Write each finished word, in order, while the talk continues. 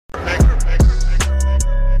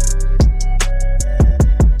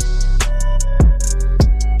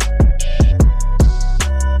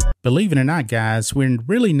Believe it or not, guys, we're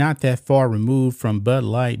really not that far removed from Bud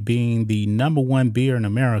Light being the #1 beer in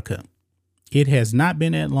America. It has not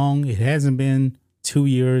been that long. It hasn't been 2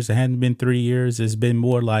 years. It hasn't been 3 years. It's been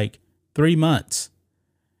more like 3 months.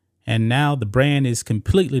 And now the brand is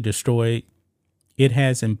completely destroyed. It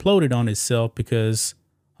has imploded on itself because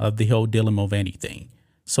of the whole Dylan Mulvaney thing.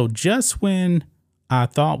 So just when I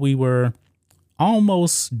thought we were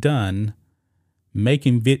almost done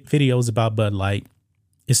making videos about Bud Light,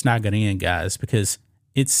 it's not going to end, guys, because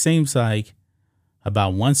it seems like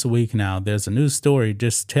about once a week now, there's a new story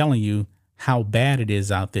just telling you how bad it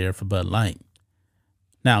is out there for Bud Light.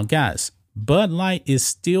 Now, guys, Bud Light is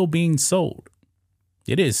still being sold.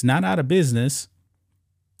 It is not out of business.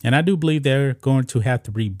 And I do believe they're going to have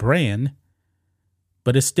to rebrand,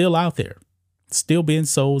 but it's still out there. It's still being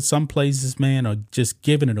sold. Some places, man, are just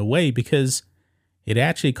giving it away because it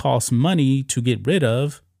actually costs money to get rid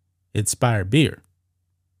of expired beer.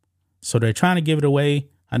 So they're trying to give it away.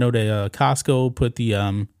 I know that Costco put the,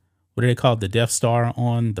 what do they call it, the Death Star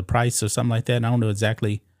on the price or something like that. And I don't know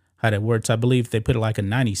exactly how that works. I believe they put like a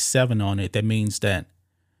 97 on it. That means that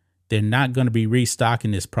they're not going to be restocking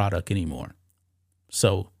this product anymore.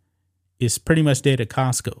 So it's pretty much dead at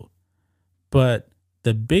Costco. But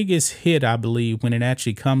the biggest hit, I believe, when it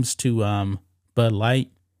actually comes to Bud Light,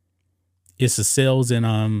 is the sales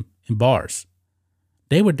in bars.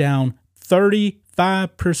 They were down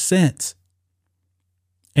 35%.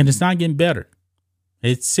 And it's not getting better.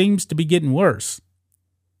 It seems to be getting worse.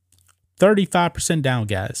 35% down,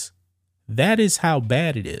 guys. That is how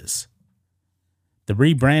bad it is. The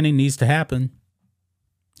rebranding needs to happen.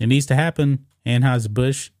 It needs to happen.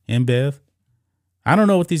 Anheuser-Busch, InBev. I don't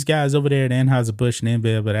know what these guys over there at Anheuser-Busch and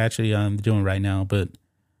InBev are actually doing right now, but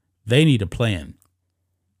they need a plan.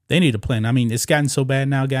 They need a plan. I mean, it's gotten so bad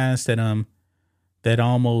now, guys, that that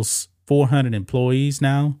almost 400 employees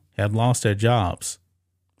now have lost their jobs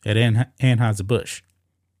at Anheuser-Busch.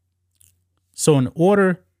 So in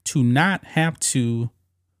order to not have to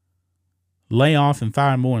lay off and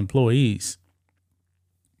fire more employees,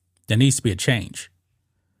 there needs to be a change.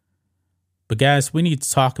 But guys, we need to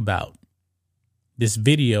talk about this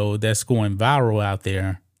video that's going viral out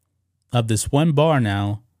there of this one bar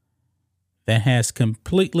now that has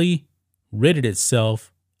completely ridded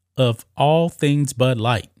itself of all things Bud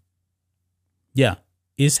Light. Yeah,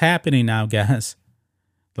 it's happening now, guys.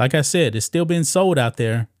 Like I said, it's still being sold out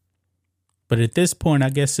there. But at this point, I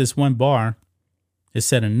guess this one bar has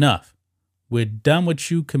said enough. We're done with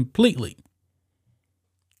you completely.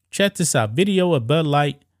 Check this out. Video of Bud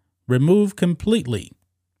Light removed completely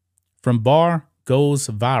from bar goes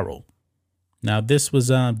viral. Now, this was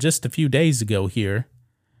just a few days ago here.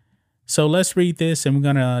 So let's read this and we're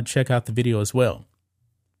going to check out the video as well.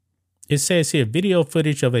 It says here, video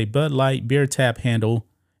footage of a Bud Light beer tap handle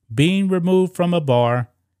being removed from a bar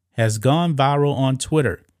has gone viral on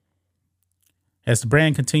Twitter as the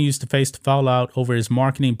brand continues to face the fallout over its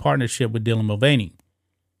marketing partnership with Dylan Mulvaney.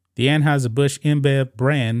 The Anheuser-Busch InBev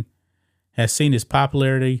brand has seen its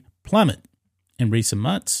popularity plummet in recent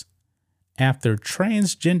months after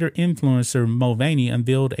transgender influencer Mulvaney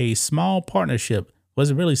unveiled a small partnership.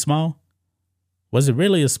 Was it really small? Was it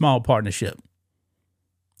really a small partnership?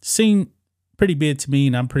 Seemed pretty big to me,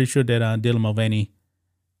 and I'm pretty sure that Dylan Mulvaney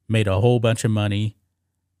made a whole bunch of money.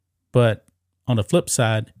 But on the flip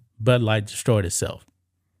side, Bud Light destroyed itself.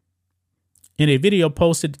 In a video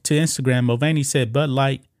posted to Instagram, Mulvaney said Bud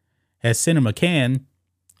Light has sent him a can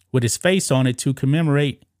with his face on it to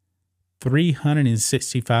commemorate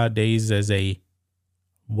 365 days as a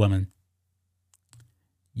woman.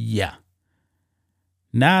 Yeah.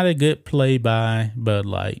 Not a good play by Bud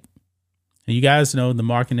Light. And you guys know the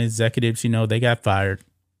marketing executives, they got fired.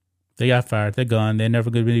 They're gone. They're never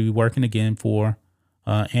going to be working again for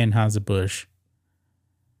Anheuser-Busch.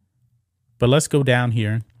 But let's go down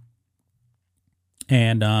here.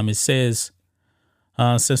 And it says,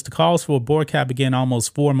 since the calls for a boycott began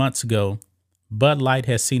almost 4 months ago, Bud Light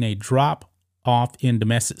has seen a drop off in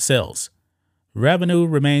domestic sales. Revenue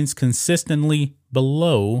remains consistently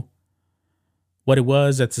below what it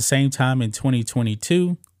was at the same time in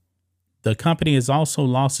 2022. The company has also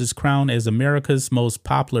lost its crown as America's most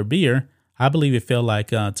popular beer. I believe it fell like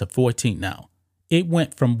to 14 now. It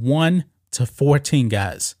went from 1 to 14,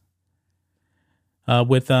 guys.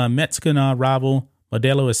 With Mexican rival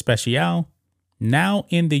Modelo Especial now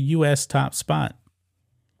in the U.S. top spot.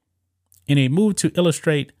 In a move to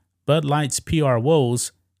illustrate Bud Light's PR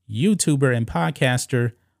woes, YouTuber and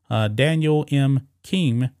podcaster Daniel M.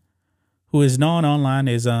 Keem, who is known online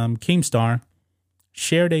as Keemstar,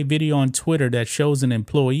 shared a video on Twitter that shows an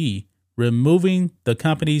employee removing the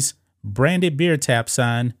company's branded beer tap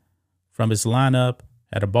sign from his lineup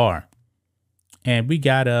at a bar. And we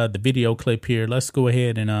got the video clip here. Let's go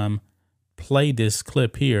ahead and play this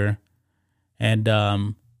clip here. And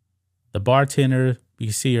the bartender, you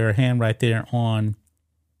can see her hand right there on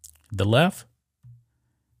the left.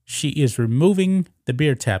 She is removing the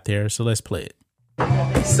beer tap there, so let's play it.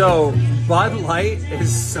 So Bud Light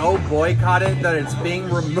is so boycotted that it's being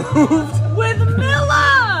removed. With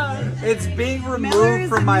Miller! It's being removed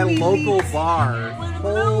from my local bar.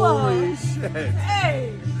 Holy shit.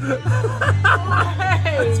 Hey!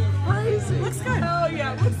 That's crazy. Looks good. Oh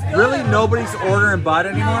yeah, looks good. Really? Nobody's ordering Bud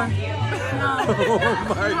anymore? No. Oh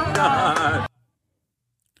my God.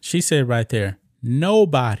 She said right there,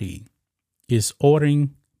 nobody is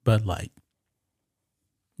ordering Bud Light.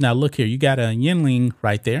 Now look here, you got a Yuengling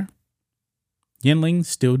right there. Yuengling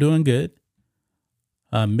still doing good.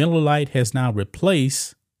 Miller Lite has now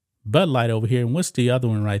replaced Bud Light over here. And what's the other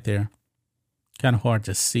one right there? Kind of hard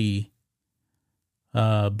to see.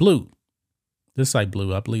 Blue. This like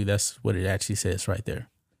Blue. I believe that's what it actually says right there.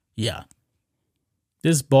 Yeah.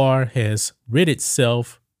 This bar has rid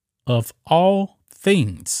itself of all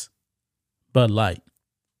things Bud Light.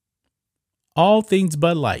 All things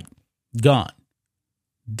Bud Light. Gone.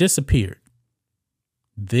 Disappeared.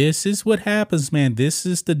 This is what happens, man. This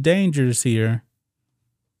is the dangers here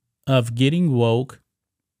of getting woke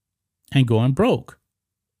and going broke.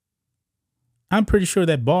 I'm pretty sure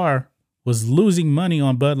that bar was losing money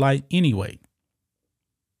on Bud Light anyway.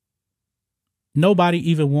 Nobody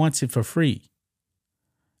even wants it for free.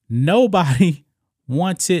 Nobody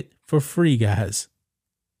wants it for free, guys.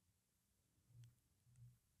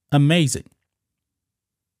 Amazing.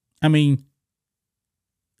 I mean,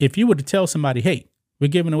 if you were to tell somebody, hey, we're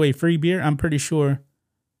giving away free beer, I'm pretty sure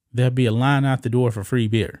there'll be a line out the door for free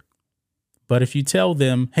beer. But if you tell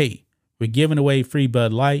them, hey, we're giving away free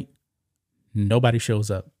Bud Light, nobody shows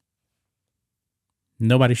up.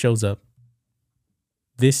 Nobody shows up.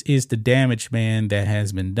 This is the damage, man, that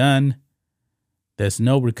has been done. There's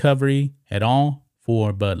no recovery at all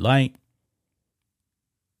for Bud Light.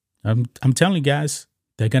 I'm telling you guys,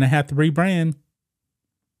 they're going to have to rebrand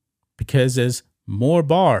because as more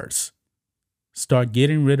bars start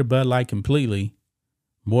getting rid of Bud Light completely,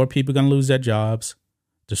 more people are going to lose their jobs.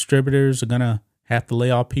 Distributors are going to have to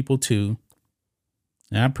lay off people too.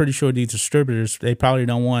 And I'm pretty sure these distributors, they probably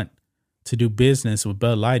don't want to do business with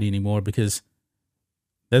Bud Light anymore because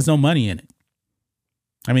there's no money in it.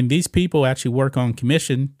 I mean, these people actually work on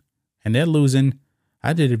commission and they're losing.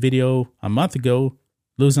 I did a video a month ago,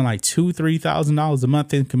 losing like $2,000-$3,000 a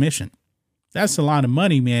month in commission. That's a lot of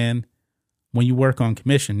money, man, when you work on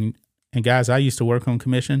commission. And guys, I used to work on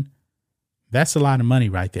commission. That's a lot of money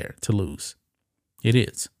right there to lose. It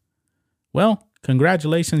is. Well,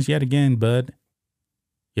 congratulations yet again, Bud.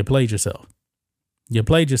 You played yourself. You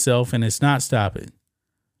played yourself and it's not stopping.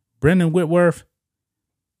 Brendan Whitworth,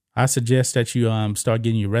 I suggest that you start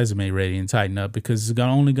getting your resume ready and tighten up because it's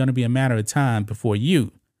only going to be a matter of time before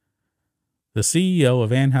you, the CEO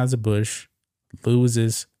of Anheuser-Busch,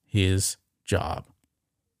 loses his job.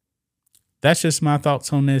 That's just my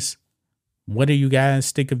thoughts on this. What do you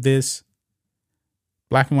guys think of this?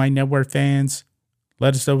 Black and White Network fans,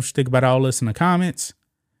 let us know what you think about all this in the comments.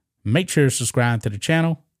 Make sure to subscribe to the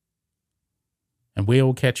channel, and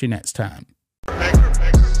we'll catch you next time.